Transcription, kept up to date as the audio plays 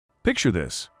Picture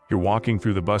this. You're walking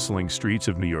through the bustling streets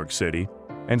of New York City,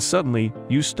 and suddenly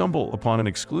you stumble upon an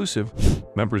exclusive,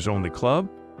 members-only club,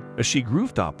 a chic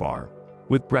rooftop bar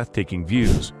with breathtaking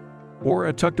views, or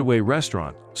a tucked-away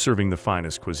restaurant serving the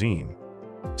finest cuisine.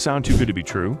 Sound too good to be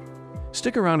true?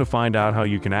 Stick around to find out how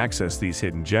you can access these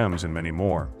hidden gems and many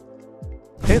more.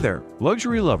 Hey there,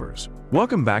 luxury lovers!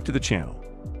 Welcome back to the channel.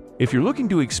 If you're looking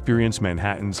to experience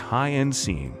Manhattan's high-end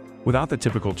scene without the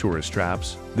typical tourist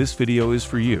traps, this video is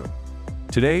for you.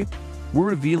 Today, we're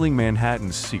revealing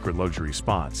Manhattan's secret luxury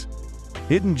spots,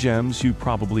 hidden gems you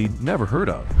probably never heard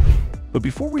of. But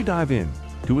before we dive in,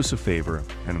 do us a favor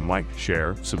and like,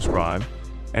 share, subscribe,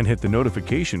 and hit the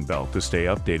notification bell to stay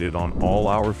updated on all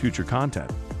our future content.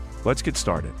 Let's get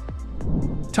started.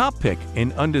 Top pick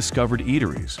in undiscovered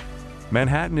eateries.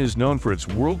 Manhattan is known for its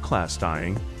world-class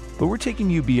dining, but we're taking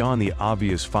you beyond the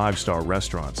obvious five-star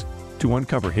restaurants to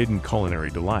uncover hidden culinary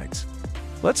delights.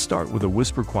 Let's start with a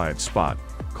whisper-quiet spot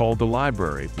called The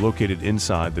Library, located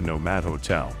inside the Nomad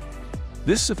Hotel.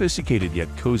 This sophisticated yet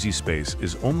cozy space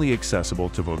is only accessible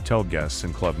to hotel guests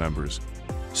and club members,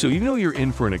 so you know you're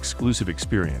in for an exclusive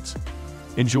experience.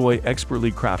 Enjoy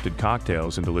expertly crafted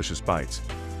cocktails and delicious bites,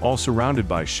 all surrounded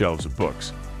by shelves of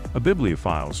books, a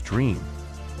bibliophile's dream.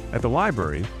 At the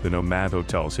Library, the Nomad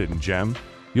Hotel's hidden gem,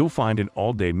 you'll find an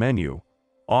all-day menu,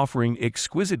 offering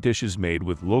exquisite dishes made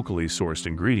with locally sourced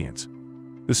ingredients.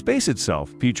 The space itself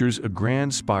features a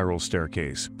grand spiral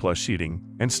staircase, plush seating,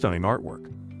 and stunning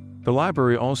artwork. The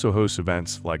library also hosts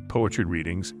events like poetry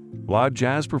readings, live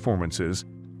jazz performances,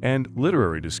 and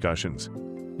literary discussions,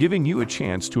 giving you a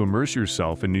chance to immerse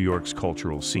yourself in New York's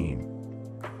cultural scene.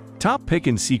 Top pick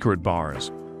in secret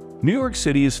bars. New York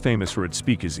City is famous for its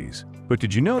speakeasies, but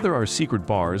did you know there are secret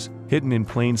bars hidden in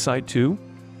plain sight too?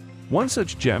 One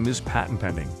such gem is Patent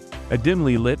Pending, a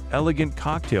dimly lit, elegant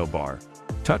cocktail bar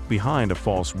tucked behind a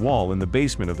false wall in the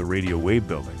basement of the Radio Wave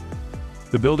building.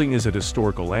 The building is a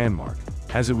historical landmark,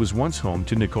 as it was once home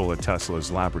to Nikola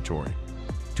Tesla's laboratory.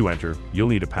 To enter, you'll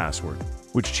need a password,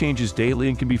 which changes daily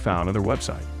and can be found on their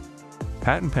website.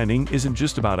 Patent Pending isn't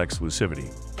just about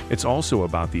exclusivity, it's also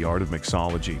about the art of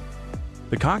mixology.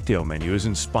 The cocktail menu is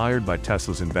inspired by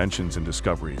Tesla's inventions and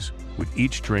discoveries, with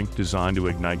each drink designed to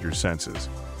ignite your senses.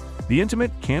 The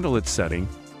intimate, candlelit setting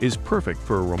is perfect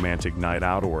for a romantic night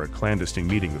out or a clandestine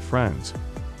meeting with friends.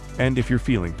 And if you're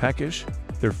feeling peckish,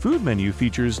 their food menu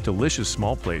features delicious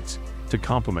small plates to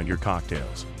complement your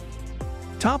cocktails.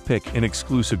 Top pick in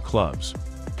exclusive clubs.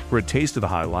 For a taste of the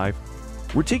high life,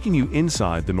 we're taking you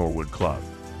inside the Norwood Club,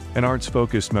 an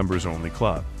arts-focused members-only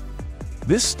club.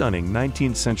 This stunning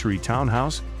 19th century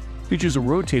townhouse features a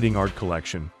rotating art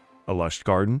collection, a lush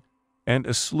garden, and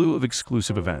a slew of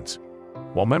exclusive events.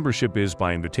 While membership is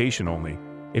by invitation only,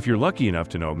 if you're lucky enough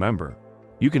to know a member,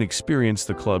 you can experience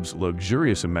the club's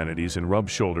luxurious amenities and rub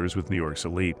shoulders with New York's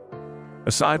elite.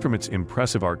 Aside from its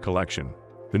impressive art collection,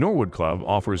 the Norwood Club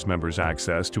offers members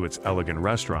access to its elegant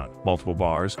restaurant, multiple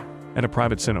bars, and a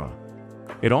private cinema.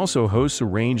 It also hosts a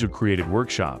range of creative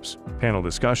workshops, panel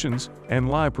discussions, and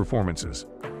live performances.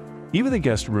 Even the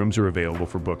guest rooms are available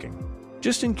for booking,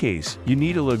 just in case you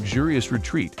need a luxurious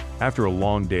retreat after a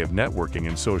long day of networking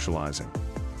and socializing.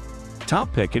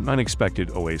 Top pick in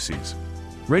unexpected oases.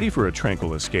 Ready for a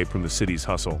tranquil escape from the city's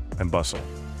hustle and bustle?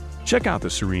 Check out the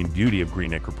serene beauty of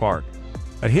Greenacre Park,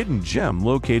 a hidden gem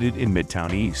located in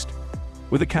Midtown East.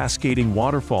 With a cascading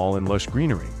waterfall and lush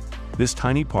greenery, this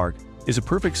tiny park is a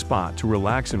perfect spot to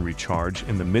relax and recharge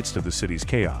in the midst of the city's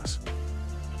chaos.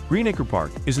 Greenacre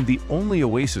Park isn't the only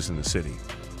oasis in the city.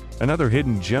 Another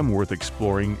hidden gem worth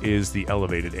exploring is the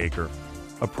Elevated Acre,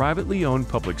 a privately owned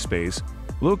public space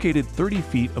located 30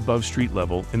 feet above street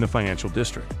level in the financial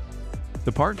district.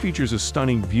 The park features a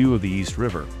stunning view of the East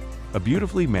River, a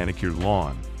beautifully manicured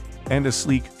lawn, and a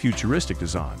sleek, futuristic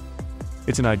design.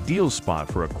 It's an ideal spot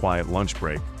for a quiet lunch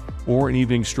break or an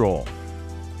evening stroll.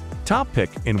 Top pick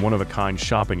in one-of-a-kind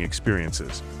shopping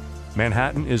experiences.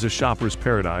 Manhattan is a shopper's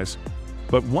paradise,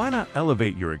 but why not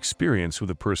elevate your experience with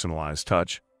a personalized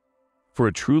touch? For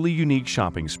a truly unique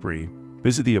shopping spree,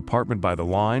 visit the Apartment by the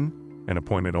Line, an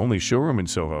appointment-only showroom in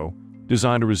Soho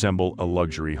designed to resemble a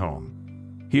luxury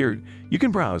home. Here, you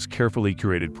can browse carefully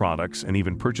curated products and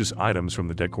even purchase items from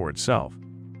the decor itself.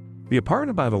 The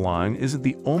Apartment by the Line isn't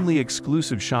the only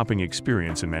exclusive shopping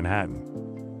experience in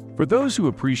Manhattan. For those who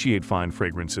appreciate fine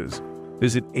fragrances,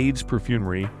 visit Ade's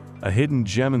Perfumery, a hidden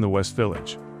gem in the West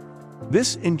Village.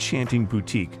 This enchanting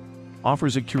boutique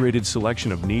offers a curated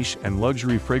selection of niche and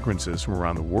luxury fragrances from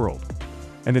around the world,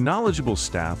 and a knowledgeable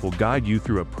staff will guide you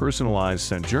through a personalized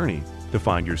scent journey to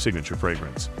find your signature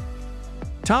fragrance.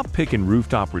 Top pick in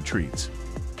rooftop retreats.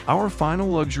 Our final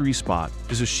luxury spot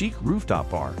is a chic rooftop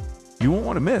bar You won't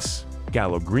want to miss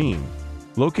Gallo Green,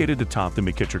 located atop the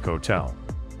McKittrick Hotel.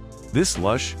 This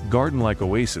lush, garden-like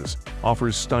oasis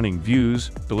offers stunning views,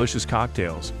 delicious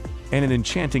cocktails, and an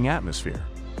enchanting atmosphere.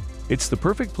 It's the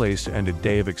perfect place to end a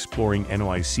day of exploring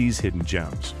NYC's hidden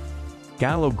gems.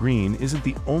 Gallo Green isn't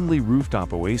the only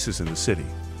rooftop oasis in the city.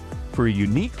 For a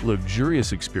unique,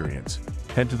 luxurious experience,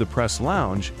 head to the Press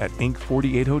Lounge at Inc.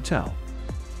 48 Hotel.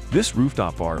 This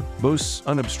rooftop bar boasts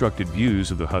unobstructed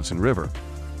views of the Hudson River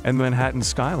and the Manhattan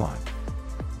skyline.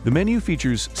 The menu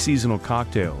features seasonal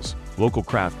cocktails, local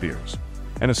craft beers,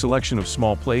 and a selection of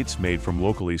small plates made from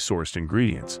locally sourced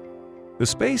ingredients. The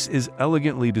space is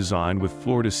elegantly designed with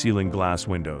floor-to-ceiling glass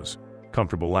windows,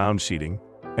 comfortable lounge seating,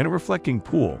 and a reflecting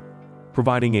pool,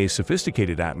 providing a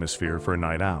sophisticated atmosphere for a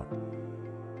night out.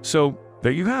 So,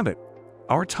 there you have it,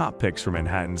 our top picks for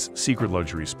Manhattan's secret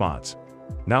luxury spots.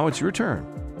 Now it's your turn.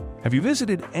 Have you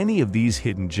visited any of these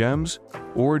hidden gems,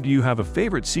 or do you have a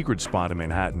favorite secret spot in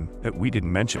Manhattan that we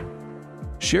didn't mention?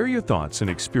 Share your thoughts and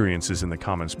experiences in the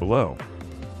comments below.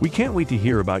 We can't wait to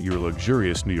hear about your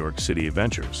luxurious New York City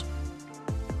adventures.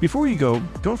 Before you go,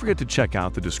 don't forget to check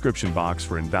out the description box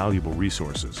for invaluable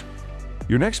resources.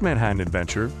 Your next Manhattan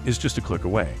adventure is just a click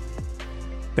away.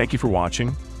 Thank you for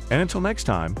watching, and until next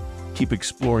time, keep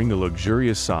exploring the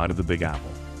luxurious side of the Big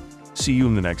Apple. See you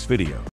in the next video.